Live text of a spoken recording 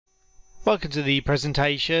Welcome to the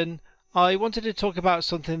presentation. I wanted to talk about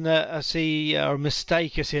something that I see, or a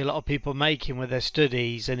mistake I see a lot of people making with their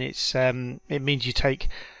studies, and it means you take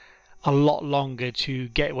a lot longer to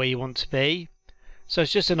get where you want to be. So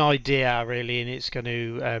it's just an idea really, and it's going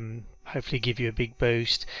to hopefully give you a big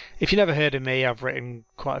boost. If you've never heard of me, I've written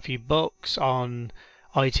quite a few books on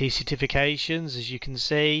IT certifications, as you can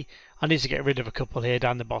see. I need to get rid of a couple here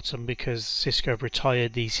down the bottom because Cisco have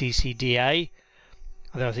retired the CCDA.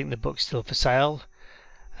 Although I think the book's still for sale.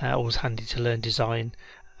 Always handy to learn design.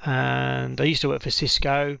 And I used to work for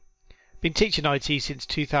Cisco. Been teaching IT since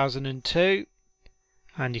 2002,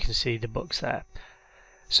 and you can see the books there.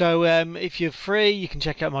 So if you're free, you can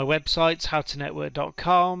check out my websites: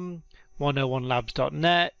 howtonetwork.com,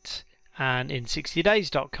 101labs.net, and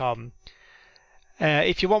in60days.com.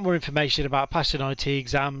 If you want more information about passing IT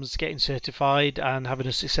exams, getting certified and having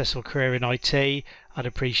a successful career in IT, I'd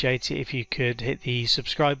appreciate it if you could hit the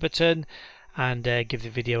subscribe button and give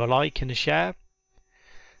the video a like and a share.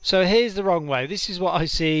 So here's the wrong way. This is what I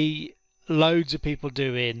see loads of people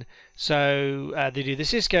doing. So they do the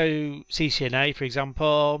Cisco CCNA, for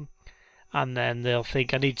example, and then they'll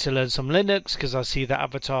think I need to learn some Linux because I see that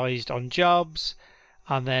advertised on jobs.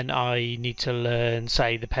 And then I need to learn,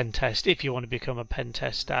 say, the pen test if you want to become a pen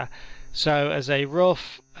tester. So as a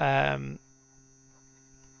rough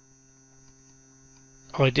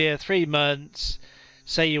idea, 3 months.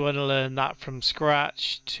 Say you want to learn that from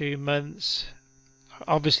scratch, 2 months.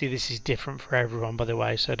 Obviously this is different for everyone, by the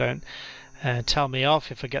way, so don't tell me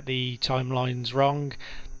off if I get the timelines wrong.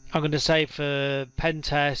 I'm going to say for pen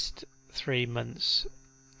test, 3 months.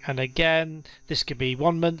 And again, this could be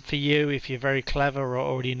 1 month for you if you're very clever or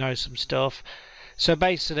already know some stuff. So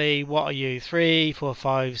basically, what are you? 3, 4,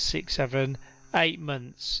 5, 6, 7, 8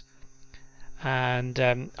 months. And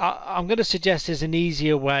I'm going to suggest there's an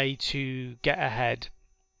easier way to get ahead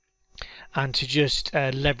and to just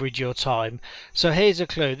leverage your time. So here's a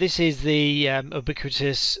clue. This is the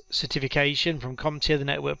ubiquitous certification from Comptia, the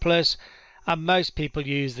Network Plus. And most people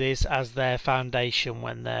use this as their foundation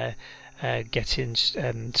when they're getting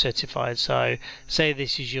certified. So say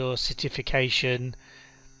this is your certification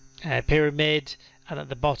pyramid, and at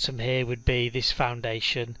the bottom here would be this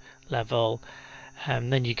foundation level,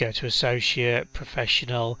 and then you go to associate,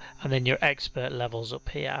 professional, and then your expert levels up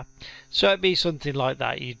here. So it'd be something like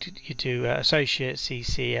that. You do associate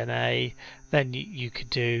CCNA, then you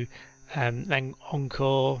could do then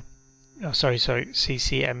Encore,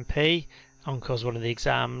 CCNP. Encore is one of the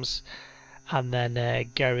exams. And then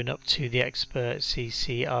going up to the expert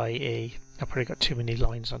CCIE. I've probably got too many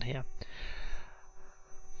lines on here.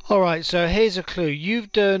 Alright, so here's a clue.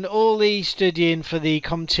 You've done all the studying for the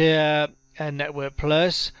Comptia Network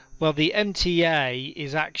Plus. Well, the MTA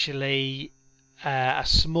is actually a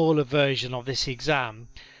smaller version of this exam.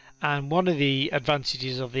 And one of the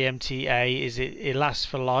advantages of the MTA is it lasts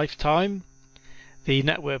for a lifetime. The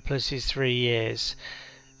Network Plus is 3 years.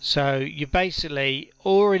 So you basically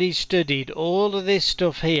already studied all of this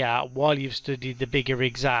stuff here while you've studied the bigger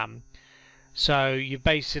exam. So you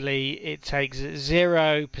basically, it takes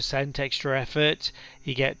 0% extra effort.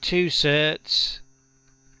 You get 2 certs.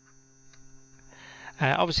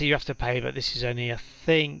 Obviously you have to pay, but this is only, I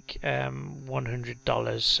think,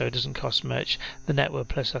 $100, so it doesn't cost much. The Network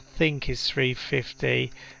Plus, I think, is $350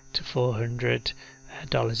 to $400.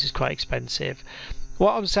 It's quite expensive.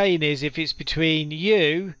 What I'm saying is, if it's between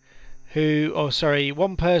you,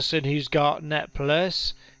 one person who's got Net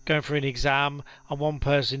Plus going for an exam, and one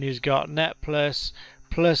person who's got Net Plus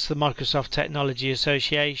plus the Microsoft Technology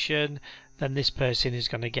Association, then this person is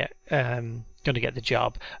going to get the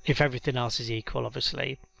job if everything else is equal,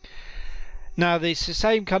 obviously. Now, it's the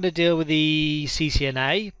same kind of deal with the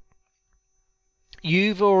CCNA.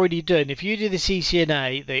 You've already done, if you do the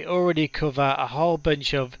CCNA, they already cover a whole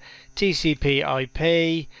bunch of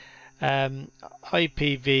TCP/IP,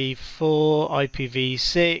 IPv4,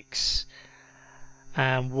 IPv6,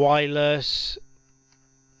 wireless,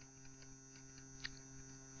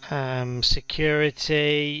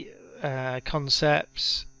 security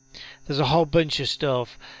concepts. There's a whole bunch of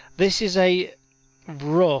stuff. This is a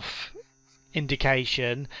rough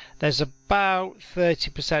indication. There's about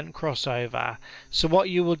 30% crossover. So what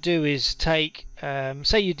you will do is take,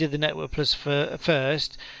 say you did the Network Plus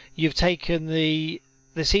first, you've taken the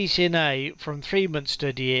CCNA from 3 months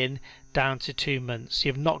studying down to 2 months.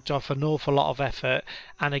 You've knocked off an awful lot of effort,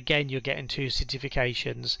 and again you're getting 2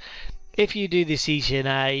 certifications. If you do the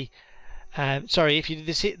CCNA, if you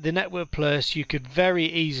do the Network Plus, you could very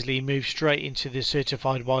easily move straight into the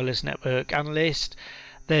Certified Wireless Network Analyst.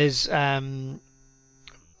 There's I'd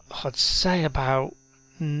say about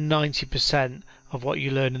 90% of what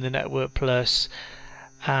you learn in the Network Plus,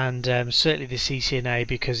 and certainly the CCNA,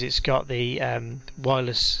 because it's got the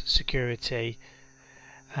wireless security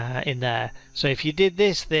in there. So if you did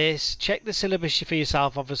this, check the syllabus for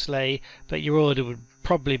yourself, obviously, but your order would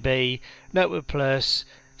probably be Network Plus,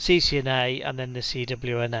 CCNA, and then the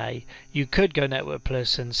CWNA. You could go Network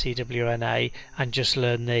Plus and CWNA and just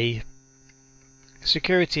learn the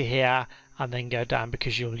security here and then go down,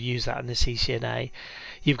 because you'll use that in the CCNA.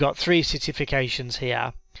 You've got 3 certifications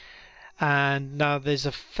here, and now there's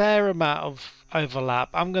a fair amount of overlap.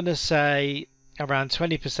 I'm going to say around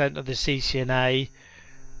 20% of the CCNA.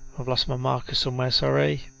 I've lost my marker somewhere,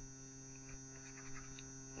 sorry.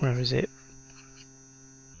 Where is it?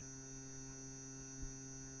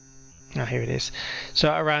 Oh, here it is.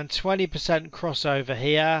 So around 20% crossover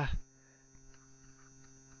here.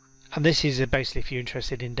 And this is basically if you're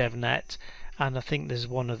interested in DevNet. And I think there's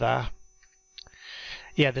one other.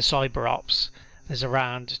 Yeah, the CyberOps. There's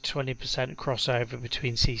around 20% crossover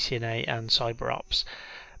between CCNA and CyberOps.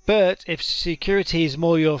 But if security is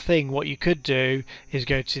more your thing, what you could do is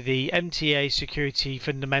go to the MTA Security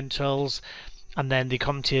Fundamentals and then the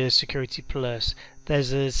Comptia Security Plus.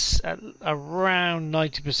 There's around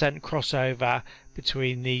 90% crossover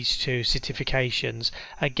between these 2 certifications.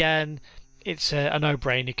 Again, it's a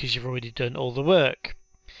no-brainer because you've already done all the work.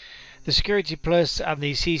 The Security Plus and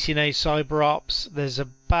the CCNA CyberOps, there's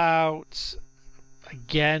about,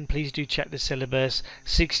 again, please do check the syllabus,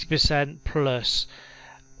 60% plus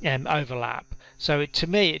overlap. So to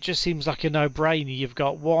me it just seems like a no-brainer. You've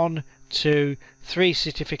got 1, 2, 3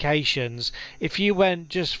 certifications. If you went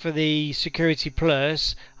just for the Security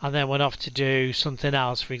Plus and then went off to do something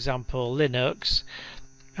else, for example Linux,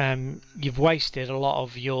 you've wasted a lot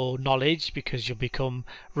of your knowledge because you'll become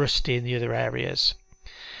rusty in the other areas.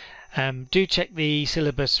 Do check the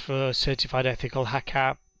syllabus for Certified Ethical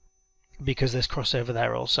Hacker, because there's crossover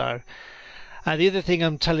there also. The other thing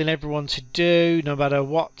I'm telling everyone to do, no matter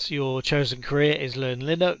what your chosen career, is learn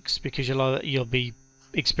Linux, because you'll be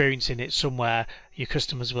experiencing it somewhere. Your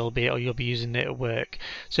customers will be, or you'll be using it at work.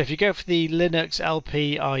 So if you go for the Linux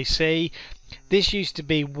LPIC, this used to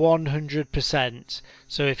be 100%.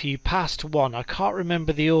 So if you passed 1, I can't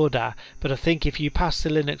remember the order, but I think if you passed the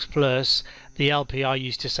Linux Plus, the LPI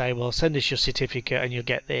used to say, well, send us your certificate and you'll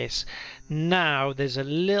get this. Now there's a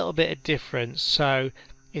little bit of difference, so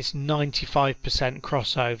it's 95%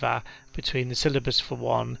 crossover between the syllabus for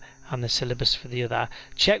one and the syllabus for the other.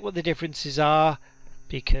 Check what the differences are,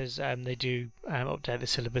 because they do update the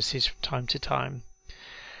syllabuses from time to time.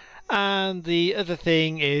 And the other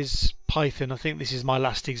thing is Python. I think this is my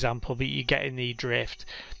last example, but you're getting the drift.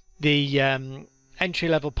 The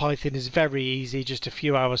entry-level Python is very easy, just a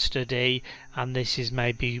few hours study, and this is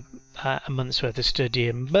maybe a month's worth of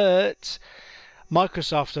studying. But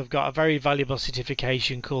Microsoft have got a very valuable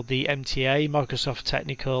certification called the MTA, Microsoft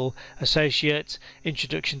Technical Associate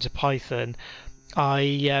Introduction to Python.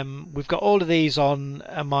 We've got all of these on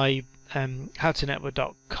my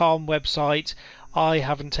howtonetwork.com website. I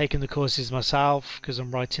haven't taken the courses myself because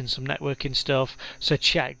I'm writing some networking stuff, so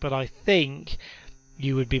check, but I think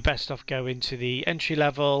you would be best off going to the entry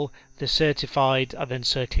level, the certified, and then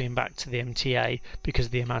circling back to the MTA because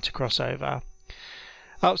of the amount of crossover.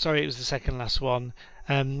 Oh, sorry, it was the second last one.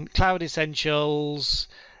 Cloud Essentials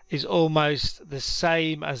is almost the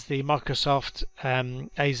same as the Microsoft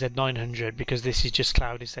AZ900 because this is just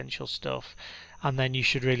Cloud Essential stuff. And then you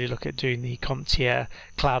should really look at doing the Comptia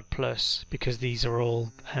Cloud Plus because these are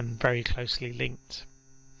all very closely linked.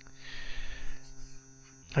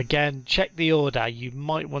 Again, check the order. You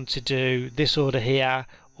might want to do this order here,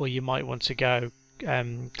 or you might want to go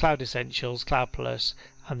Cloud Essentials, Cloud Plus,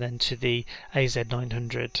 and then to the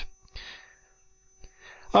AZ900.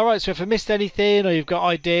 Alright, so if I missed anything or you've got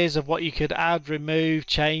ideas of what you could add, remove,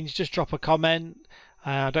 change, just drop a comment.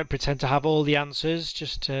 I don't pretend to have all the answers,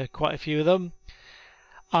 just quite a few of them.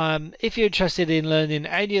 If you're interested in learning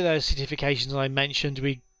any of those certifications I mentioned,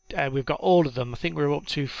 we've got all of them. I think we're up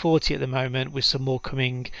to 40 at the moment, with some more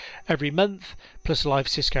coming every month, plus live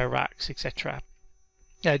Cisco racks, etc.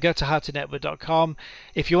 Go to howtonetwork.com.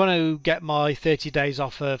 If you want to get my 30 days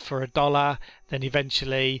offer for $1, then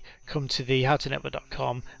eventually come to the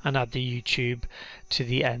howtonetwork.com and add the YouTube to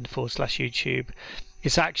the end /YouTube.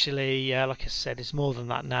 It's actually, like I said, it's more than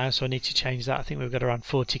that now, so I need to change that. I think we've got around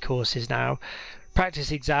 40 courses now.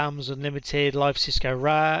 Practice exams, unlimited, live Cisco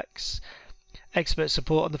racks, expert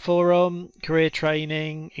support on the forum, career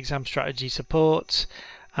training, exam strategy support,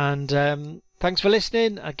 and thanks for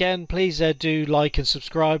listening. Again, please do like and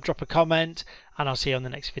subscribe, drop a comment, and I'll see you on the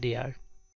next video.